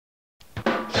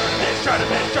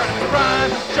Chartemis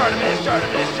rhyme. Chartemis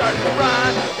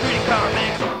rhyme. Reading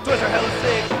comics, toys are hella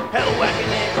sick, hella whacking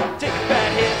it. Taking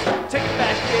bad hits, taking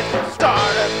bad shits. Subscribe.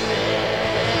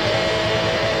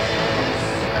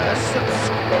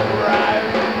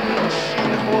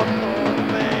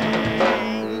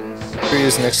 Here he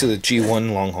is next to the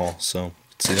G1 long haul, so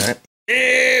see that?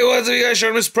 Hey, what's up, you guys?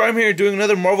 Chartemis Prime here, doing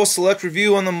another Marvel Select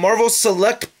review on the Marvel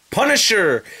Select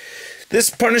Punisher. This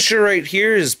Punisher right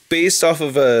here is based off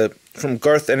of from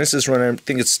Garth Ennis's run. I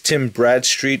think it's Tim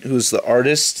Bradstreet who's the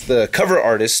artist, the cover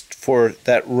artist for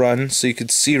that run. So you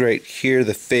could see right here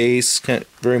the face kind of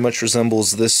very much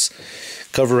resembles this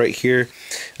cover right here.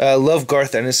 I love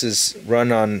Garth Ennis's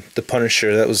run on the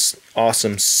Punisher. That was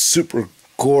awesome, super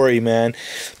gory, man.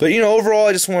 But you know, overall,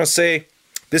 I just want to say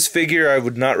this figure, I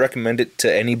would not recommend it to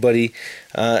anybody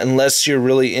unless you're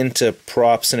really into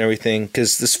props and everything,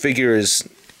 because this figure is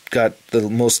got the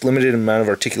most limited amount of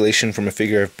articulation from a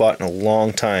figure I've bought in a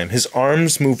long time. His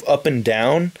arms move up and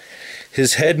down,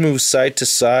 his head moves side to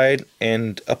side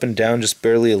and up and down just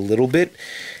barely a little bit,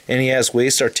 and he has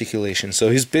waist articulation.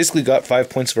 So he's basically got 5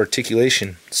 points of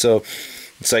articulation. So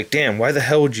it's like, damn, why the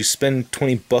hell would you spend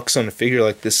 20 bucks on a figure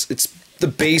like this? It's the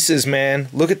bases, man.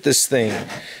 Look at this thing.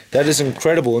 That is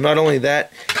incredible. Not only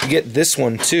that, you get this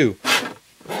one too.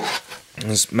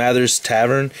 This Mather's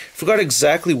Tavern. Forgot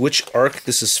exactly which arc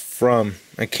this is from.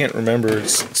 I can't remember.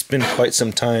 It's been quite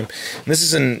some time. And this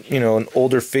is an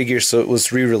older figure, so it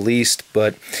was re-released.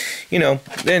 But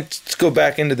then to go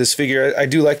back into this figure, I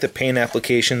do like the paint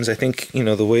applications. I think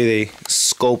the way they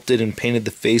sculpted and painted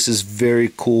the face is very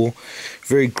cool.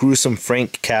 Very gruesome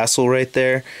Frank Castle right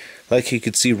there. Like you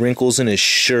could see wrinkles in his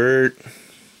shirt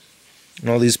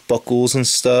and all these buckles and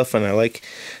stuff. And I like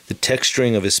the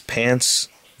texturing of his pants.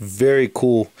 Very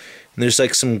cool. And there's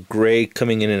like some gray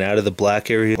coming in and out of the black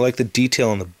area. I like the detail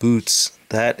on the boots.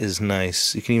 That is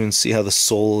nice. You can even see how the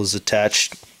sole is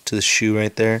attached to the shoe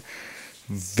right there.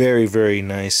 Very, very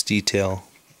nice detail.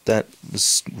 That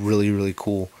is really, really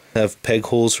cool. I have peg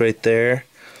holes right there.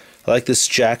 I like this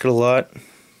jacket a lot.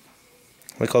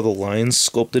 I like all the lines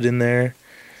sculpted in there.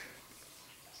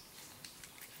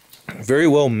 Very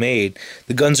well made.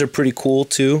 The guns are pretty cool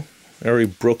too. I already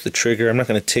broke the trigger. I'm not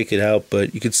going to take it out,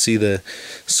 but you could see the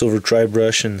silver dry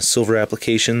brush and silver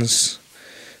applications.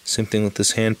 Same thing with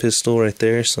this hand pistol right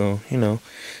there. So,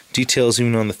 details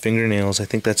even on the fingernails. I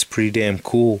think that's pretty damn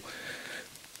cool.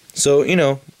 So,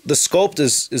 the sculpt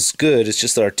is good. It's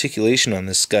just the articulation on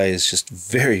this guy is just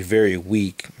very, very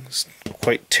weak. It's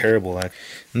quite terrible.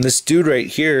 And this dude right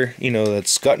here,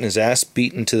 that's gotten his ass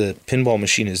beaten to the pinball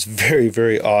machine is very,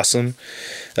 very awesome.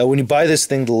 When you buy this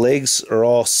thing, the legs are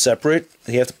all separate.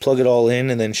 You have to plug it all in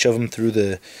and then shove them through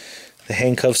the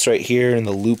handcuffs right here and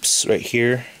the loops right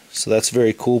here. So that's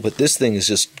very cool. But this thing is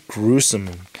just gruesome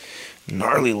and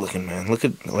gnarly looking, man. I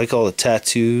like all the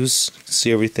tattoos. You can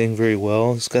see everything very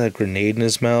well. He's got a grenade in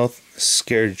his mouth.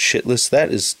 Scared shitless.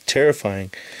 That is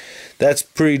terrifying. That's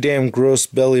pretty damn gross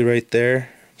belly right there.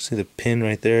 See the pin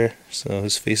right there? So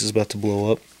his face is about to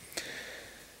blow up.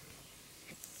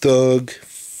 Thug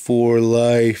for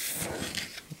life.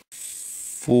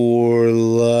 For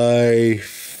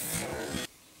life.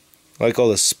 I like all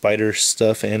the spider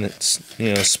stuff, and it's,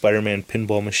 Spider-Man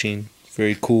pinball machine.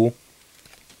 Very cool.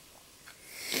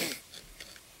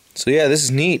 So yeah, this is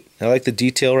neat. I like the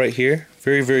detail right here.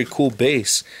 Very, very cool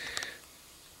base.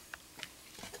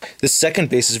 This second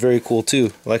base is very cool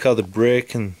too. I like how the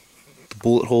brick and the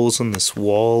bullet holes in this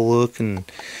wall look, and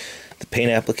the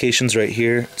paint applications right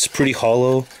here. It's pretty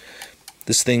hollow.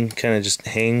 This thing kind of just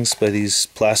hangs by these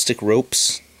plastic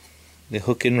ropes. They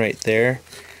hook in right there.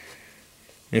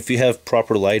 And if you have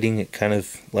proper lighting, it kind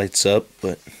of lights up,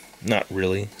 but not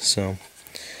really. So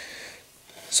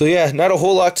yeah, not a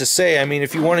whole lot to say. I mean,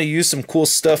 if you want to use some cool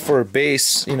stuff for a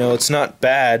base, it's not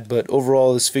bad, but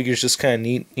overall this figure is just kind of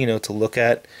neat, to look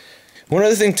at. One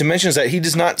other thing to mention is that he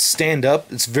does not stand up.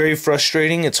 It's very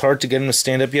frustrating. It's hard to get him to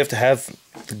stand up. You have to have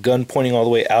the gun pointing all the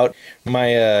way out.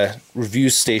 My review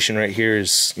station right here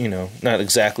is, not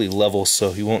exactly level,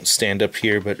 so he won't stand up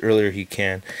here, but earlier he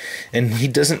can. And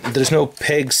there's no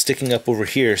peg sticking up over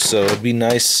here, so it'd be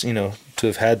nice, to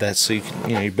have had that, so you can,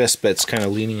 your best bet's kind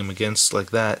of leaning him against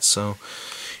like that. So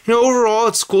overall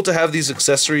it's cool to have these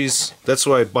accessories. That's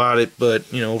why I bought it,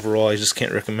 but overall I just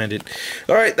can't recommend it.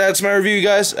 Alright, that's my review,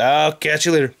 guys. I'll catch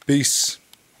you later. Peace.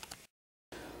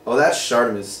 Oh, that's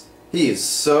Chartemis. He is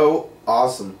so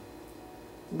awesome.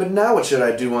 But now what should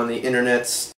I do on the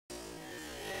internet?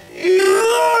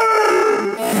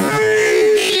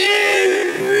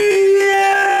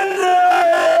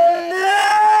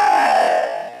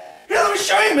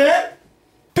 Show you, man.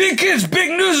 Big It's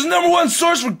Big News' #1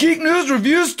 source for geek news,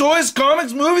 reviews, toys,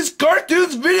 comics, movies,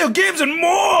 cartoons, video games, and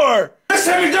more! Next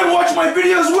time you're done watching my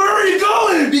videos, where are you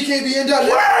going? BKBN.net.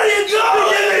 Where are you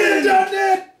going?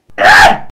 BKBN.net.